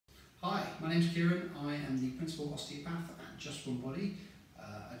name's Kieran. I am the Principal Osteopath at Just One Body.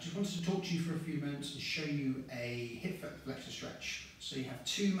 I just wanted to talk to you for a few minutes and show you a hip flexor stretch. So you have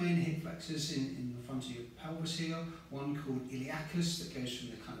two main hip flexors in the front of your pelvis here. One called iliacus that goes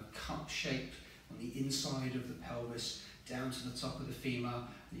from the kind of cup shape on the inside of the pelvis down to the top of the femur.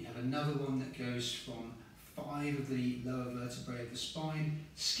 And you have another one that goes from 5 of the lower vertebrae of the spine,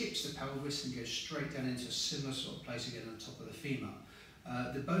 skips the pelvis and goes straight down into a similar sort of place again on the top of the femur.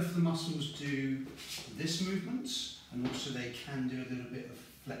 Both of the muscles do this movement, and also they can do a little bit of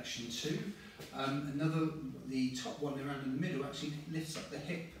flexion too. The top one around in the middle actually lifts up the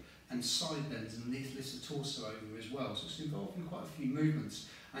hip and side bends and lifts the torso over as well. So it's involved in quite a few movements.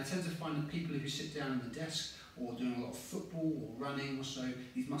 I tend to find that people who sit down at the desk or doing a lot of football or running or so,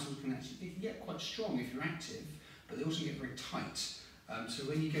 these muscles can get quite strong if you're active, but they also get very tight. So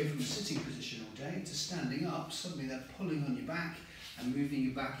when you go from a sitting position all day to standing up, suddenly they're pulling on your back and moving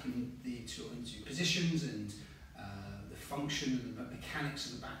you back into positions, and the function and the mechanics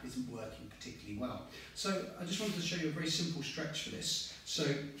of the back isn't working particularly well. So I just wanted to show you a very simple stretch for this. So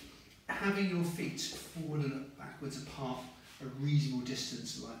having your feet forward and backwards apart a reasonable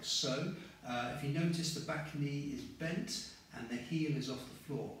distance like so. If you notice, the back knee is bent and the heel is off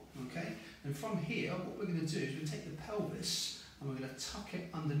the floor. Okay, and from here what we're going to do is we're going to take the pelvis and we're going to tuck it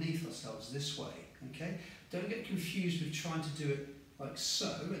underneath ourselves this way. Okay, don't get confused with trying to do it like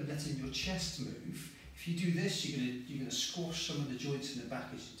so and letting your chest move. If you do this, you're going to squash some of the joints in the back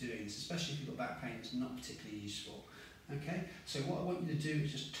as you're doing this, especially if you've got back pain. It's not particularly useful. Okay, so what I want you to do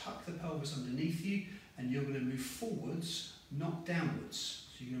is just tuck the pelvis underneath you, and you're going to move forwards, not downwards.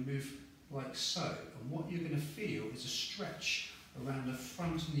 So you're going to move like so, and what you're going to feel is a stretch around the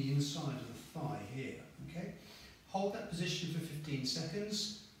front and the inside of the thigh here. Okay, hold that position for 15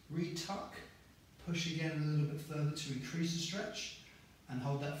 seconds, retuck, push again a little bit further to increase the stretch, and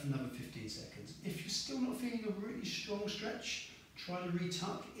hold that for another 15 seconds. If you're still not feeling a really strong stretch, try to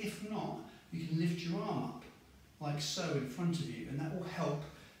retuck. If not, you can lift your arm up like so in front of you, and that will help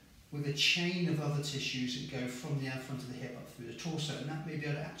with a chain of other tissues that go from the front of the hip up through the torso, and that may be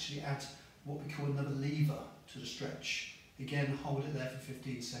able to actually add what we call another lever to the stretch. Again, hold it there for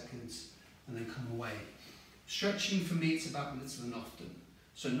 15 seconds and then come away. Stretching for me, it's about little and often.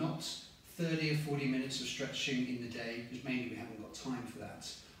 So not 30 or 40 minutes of stretching in the day, because mainly we haven't got time for that.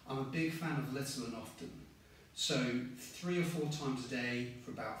 I'm a big fan of little and often. So 3 or 4 times a day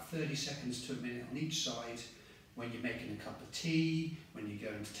for about 30 seconds to a minute on each side. When you're making a cup of tea, when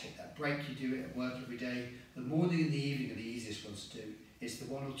you're going to take that break, you do it at work every day. The morning and the evening are the easiest ones to do. It's the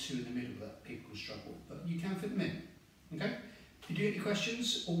 1 or 2 in the middle that people can struggle with, but you can fit them in. Okay? If you do get any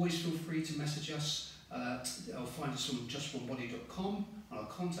questions, always feel free to message us or find us on justonebody.com, on our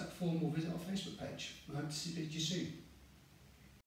contact form, or visit our Facebook page. I hope to see you soon.